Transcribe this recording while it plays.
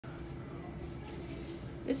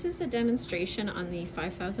This is a demonstration on the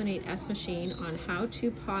 5008S machine on how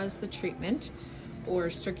to pause the treatment or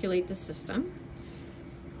circulate the system.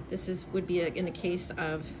 This would be in the case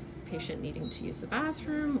of a patient needing to use the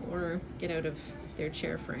bathroom or get out of their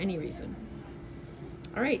chair for any reason.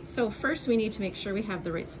 All right, so first we need to make sure we have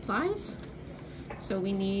the right supplies. So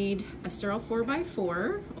we need a sterile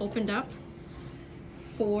 4x4 opened up,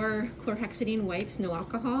 4 chlorhexidine wipes, no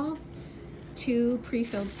alcohol, 2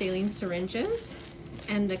 pre-filled saline syringes,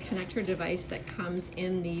 and the connector device that comes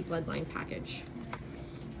in the bloodline package.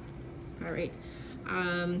 All right,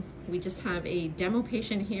 we just have a demo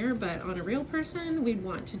patient here, but on a real person, we'd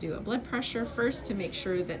want to do a blood pressure first to make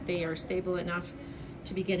sure that they are stable enough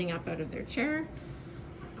to be getting up out of their chair.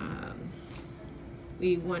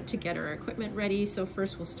 We want to get our equipment ready, so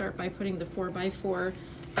first we'll start by putting the 4x4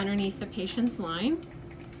 underneath the patient's line.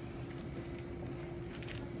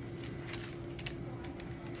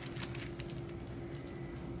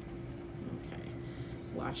 Okay,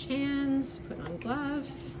 wash hands, put on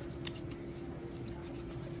gloves.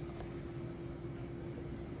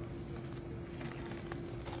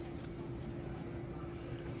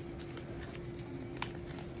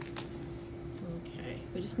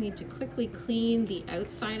 We just need to quickly clean the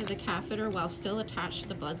outside of the catheter while still attached to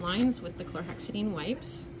the blood lines with the chlorhexidine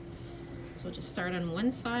wipes. So we'll just start on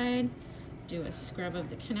one side, do a scrub of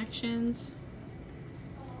the connections.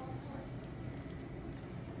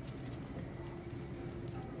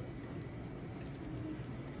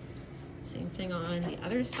 Same thing on the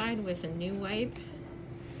other side with a new wipe.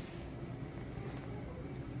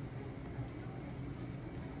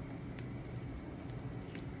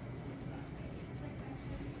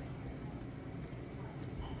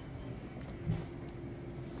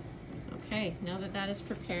 Okay, now that that is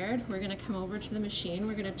prepared, we're going to come over to the machine.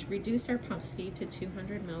 We're going to reduce our pump speed to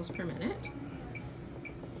 200 mils per minute.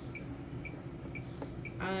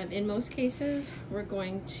 In most cases, we're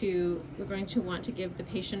going to want to give the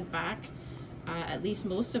patient back at least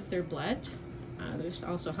most of their blood. This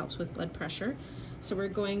also helps with blood pressure. So we're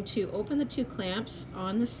going to open the 2 clamps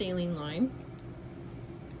on the saline line.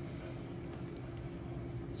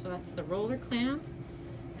 So that's the roller clamp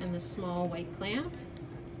and the small white clamp.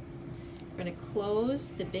 We're going to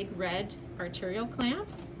close the big red arterial clamp,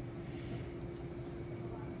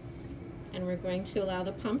 and we're going to allow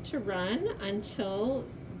the pump to run until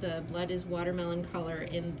the blood is watermelon color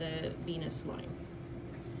in the venous line.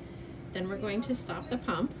 Then we're going to stop the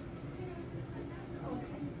pump.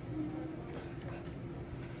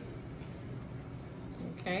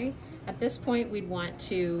 Okay, at this point we'd want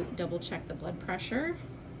to double check the blood pressure.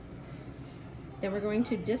 Then we're going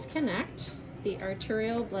to disconnect the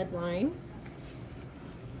arterial blood line,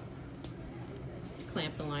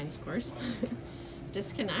 clamp the lines of course,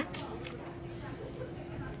 disconnect,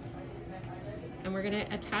 and we're going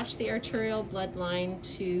to attach the arterial blood line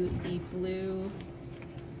to the blue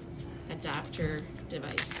adapter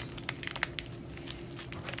device.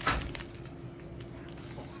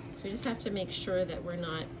 So we just have to make sure that we're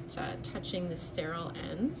not touching the sterile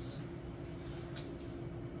ends.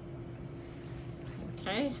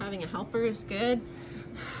 Okay, having a helper is good.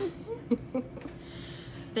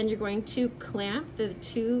 Then you're going to clamp the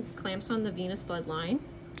 2 clamps on the venous blood line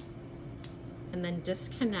and then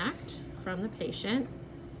disconnect from the patient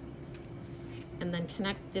and then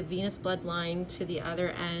connect the venous blood line to the other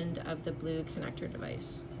end of the blue connector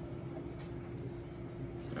device.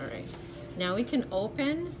 All right, now we can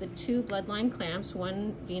open the 2 bloodline clamps,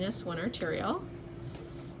 1 venous, 1 arterial,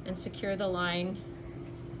 and secure the line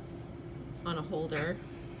on a holder.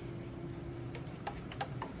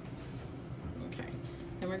 Okay,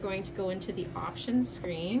 then we're going to go into the options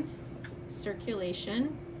screen,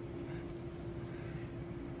 circulation.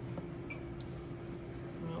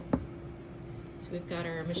 Oh, so we've got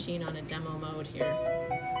our machine on a demo mode here.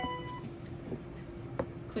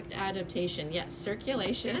 Quick adaptation, yes,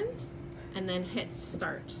 circulation, and then hit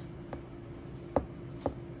start.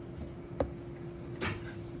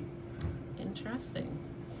 Interesting.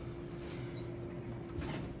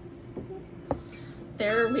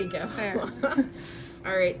 There we go.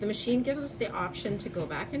 All right, the machine gives us the option to go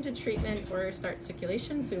back into treatment or start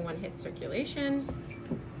circulation. So we want to hit circulation.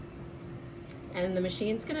 And the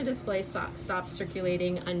machine's going to display stop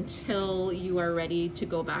circulating until you are ready to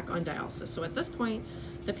go back on dialysis. So at this point,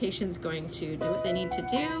 the patient's going to do what they need to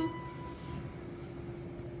do.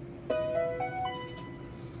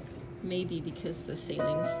 Maybe because the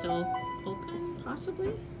saling's still open,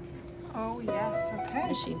 possibly. Oh yes, okay. The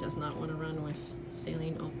machine does not want to run with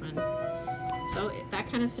saline open. So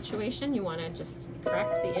that kind of situation, you want to just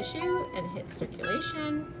correct the issue and hit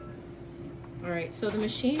circulation. All right, so the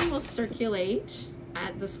machine will circulate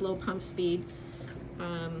at the slow pump speed.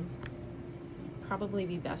 Probably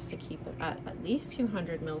be best to keep it at least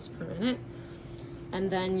 200 mils per minute. And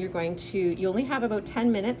then you only have about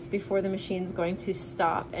 10 minutes before the machine's going to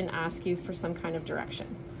stop and ask you for some kind of direction.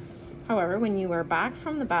 However, when you are back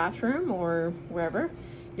from the bathroom or wherever,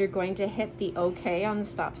 you're going to hit the OK on the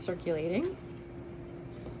stop circulating.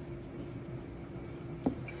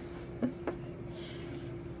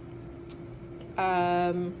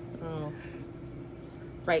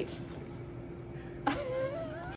 Right.